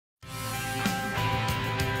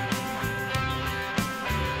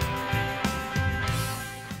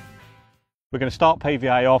We're going to start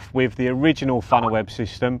PVA off with the original Funnel Web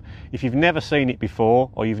system. If you've never seen it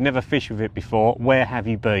before, or you've never fished with it before, where have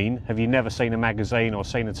you been? Have you never seen a magazine or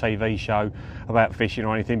seen a TV show about fishing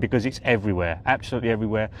or anything? Because it's everywhere, absolutely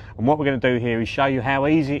everywhere. And what we're going to do here is show you how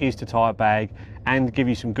easy it is to tie a bag and give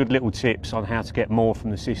you some good little tips on how to get more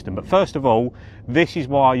from the system. But first of all, this is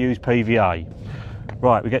why I use PVA.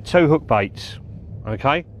 Right, we get two hook baits,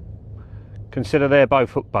 okay? Consider they're both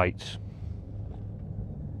hook baits.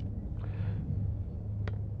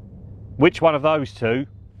 Which one of those two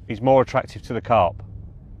is more attractive to the carp?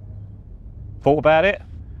 Thought about it?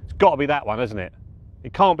 It's got to be that one, hasn't it?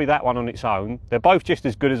 It can't be that one on its own. They're both just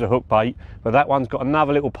as good as a hook bait, but that one's got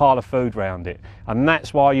another little pile of food around it. And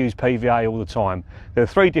that's why I use PVA all the time. There are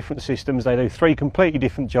three different systems. They do three completely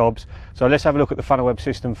different jobs. So let's have a look at the Funnel Web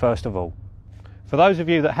system first of all. For those of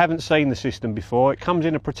you that haven't seen the system before, it comes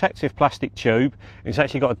in a protective plastic tube. It's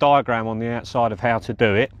actually got a diagram on the outside of how to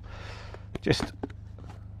do it. Just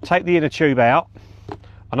take the inner tube out,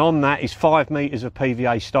 and on that is 5 meters of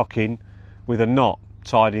PVA stocking with a knot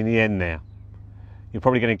tied in the end there. You're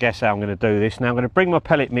probably going to guess how I'm going to do this. Now I'm going to bring my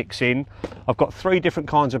pellet mix in. I've got 3 different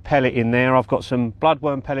kinds of pellet in there. I've got some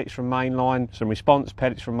bloodworm pellets from Mainline, some response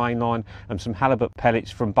pellets from Mainline, and some halibut pellets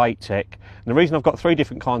from Bait Tech. And the reason I've got 3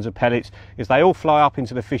 different kinds of pellets is they all fly up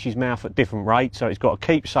into the fish's mouth at different rates, so it's got to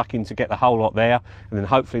keep sucking to get the whole lot there, and then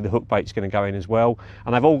hopefully the hook bait's going to go in as well.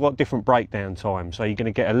 And they've all got different breakdown times, so you're going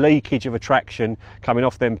to get a leakage of attraction coming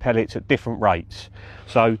off them pellets at different rates.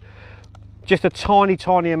 So just a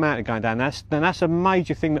tiny amount of going down. That's a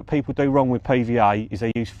major thing that people do wrong with PVA, is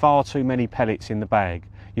they use far too many pellets in the bag.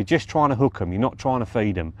 You're just trying to hook them, you're not trying to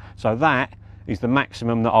feed them. So that is the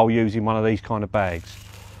maximum that I'll use in one of these kind of bags.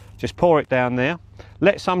 Just pour it down there,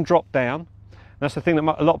 let some drop down. That's the thing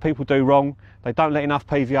that a lot of people do wrong. They don't let enough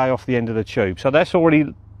PVA off the end of the tube. So that's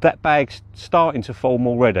already, that bag's starting to form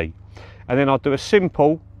already. And then I'll do a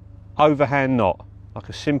simple overhand knot, like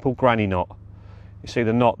a simple granny knot. You see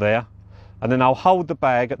the knot there? And then I'll hold the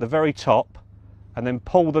bag at the very top and then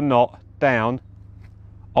pull the knot down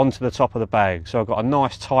onto the top of the bag. So I've got a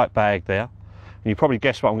nice tight bag there. And you probably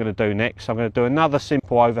guess what I'm going to do next. I'm going to do another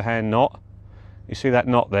simple overhand knot. You see that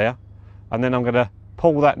knot there? And then I'm going to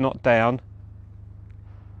pull that knot down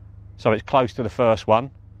so it's close to the first one.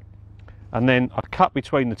 And then I cut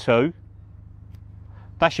between the two.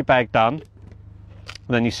 That's your bag done. And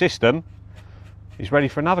then your system is ready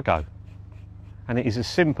for another go. And it is as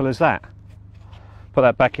simple as that. Put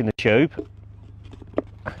that back in the tube,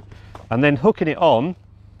 and then hooking it on,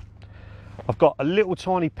 I've got a little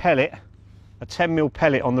tiny pellet, a 10mm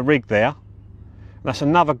pellet on the rig there. And that's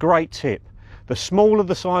another great tip. The smaller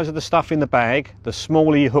the size of the stuff in the bag, the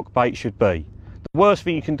smaller your hook bait should be. The worst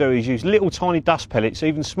thing you can do is use little tiny dust pellets,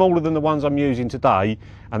 even smaller than the ones I'm using today,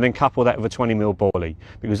 and then couple that with a 20mm boilie,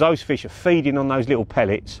 because those fish are feeding on those little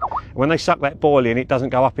pellets. When they suck that boilie and it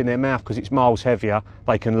doesn't go up in their mouth because it's miles heavier,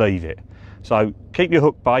 they can leave it. So keep your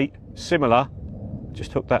hook bait similar.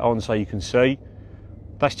 Just hook that on so you can see.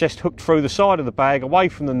 That's just hooked through the side of the bag away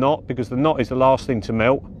from the knot, because the knot is the last thing to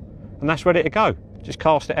melt, and that's ready to go. Just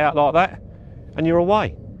cast it out like that and you're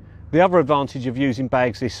away. The other advantage of using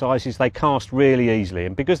bags this size is they cast really easily,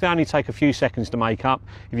 and because they only take a few seconds to make up,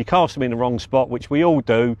 if you cast them in the wrong spot, which we all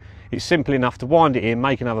do, it's simple enough to wind it in,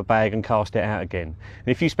 make another bag and cast it out again. And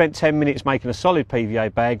if you spent 10 minutes making a solid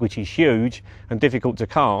PVA bag, which is huge and difficult to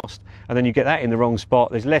cast, and then you get that in the wrong spot,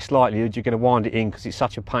 there's less likelihood you're going to wind it in because it's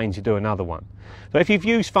such a pain to do another one. So if you've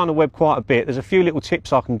used Funnel Web quite a bit, there's a few little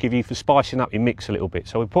tips I can give you for spicing up your mix a little bit.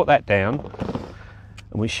 So we'll put that down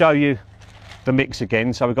and we'll show you the mix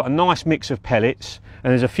again. So we've got a nice mix of pellets,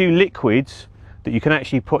 and there's a few liquids that you can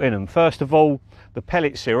actually put in them. First of all, the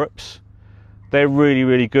pellet syrups. They're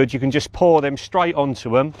really good. You can just pour them straight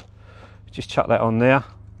onto them. Just chuck that on there.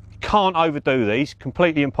 You can't overdo these,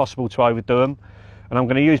 completely impossible to overdo them. And I'm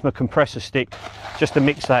going to use my compressor stick just to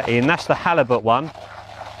mix that in. That's the halibut one.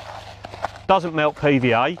 Doesn't melt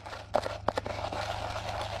PVA.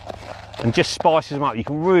 And just spices them up. You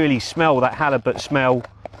can really smell that halibut smell.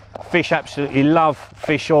 Fish absolutely love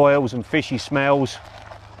fish oils and fishy smells,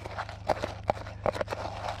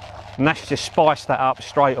 and that's just spice that up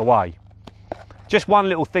straight away. Just one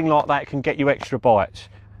little thing like that can get you extra bites.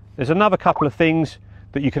 There's another couple of things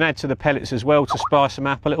that you can add to the pellets as well to spice them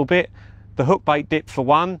up a little bit. The hook bait dip for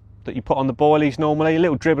one, that you put on the boilies normally, a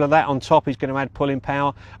little dribble of that on top is going to add pulling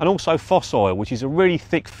power, and also Foss oil, which is a really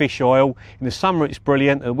thick fish oil. In the summer it's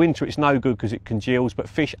brilliant, in the winter it's no good because it congeals, but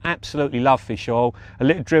fish absolutely love fish oil. A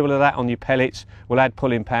little dribble of that on your pellets will add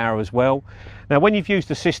pulling power as well. Now when you've used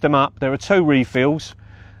the system up, there are 2 refills.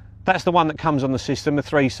 That's the one that comes on the system, a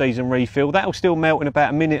 3-season refill. That'll still melt in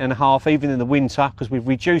about 1.5 minutes, even in the winter, because we've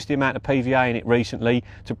reduced the amount of PVA in it recently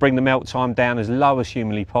to bring the melt time down as low as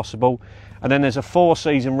humanly possible. And then there's a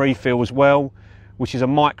 4-season refill as well, which is a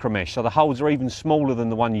micro mesh, so the holes are even smaller than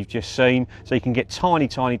the one you've just seen, so you can get tiny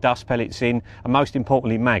dust pellets in, and most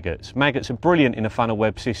importantly maggots. Maggots are brilliant in a funnel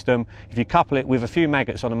web system. If you couple it with a few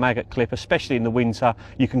maggots on a maggot clip, especially in the winter,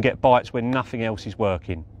 you can get bites when nothing else is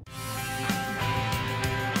working.